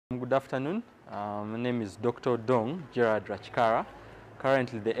Good afternoon. My name is Dr. Dong Gerard Rachkara,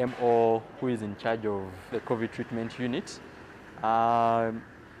 currently the MO who is in charge of the COVID treatment unit. I'm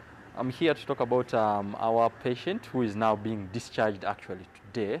here to talk about our patient who is now being discharged actually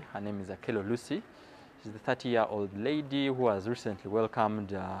today. Her name is Lucy. She's the 30-year-old lady who has recently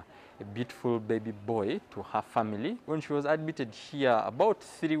welcomed a beautiful baby boy to her family. When she was admitted here about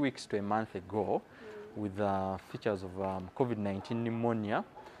 3 weeks to a month ago with features of COVID-19 pneumonia,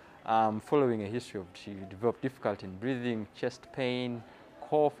 following a history of she developed difficulty in breathing, chest pain,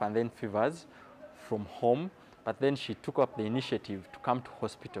 cough, and then fevers from home. But then she took up the initiative to come to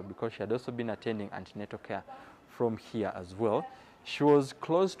hospital because she had also been attending antenatal care from here as well. She was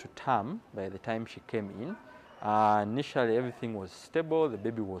close to term by the time she came in. Initially, everything was stable, the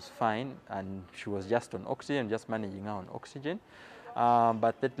baby was fine, and she was just on oxygen, just managing her on oxygen.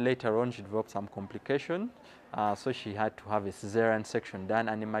 But then later on, she developed some complication, so she had to have a cesarean section done.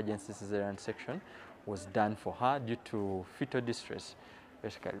 An emergency cesarean section was done for her due to fetal distress,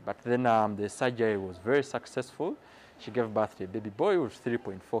 basically. But then the surgery was very successful. She gave birth to a baby boy who was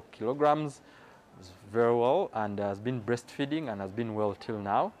 3.4 kilograms. Was very well and has been breastfeeding and has been well till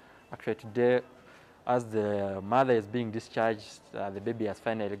now. Actually today, as the mother is being discharged, the baby has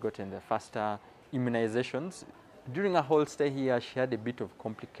finally gotten the first immunizations. During her whole stay here, she had a bit of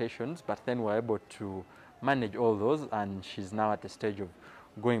complications, but then we were able to manage all those, and she's now at the stage of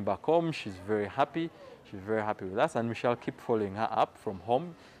going back home. She's very happy. She's very happy with us, and we shall keep following her up from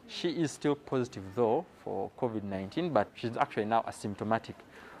home. She is still positive though for COVID-19, but she's actually now asymptomatic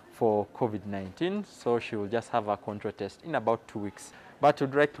for COVID-19, so she will just have her control test in about 2 weeks. But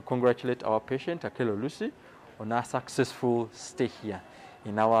we'd like to congratulate our patient, Lucy, on her successful stay here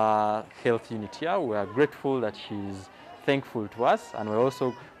in our health unit here. We are grateful that she's thankful to us, and we're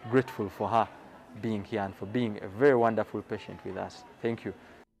also grateful for her being here and for being a very wonderful patient with us. Thank you.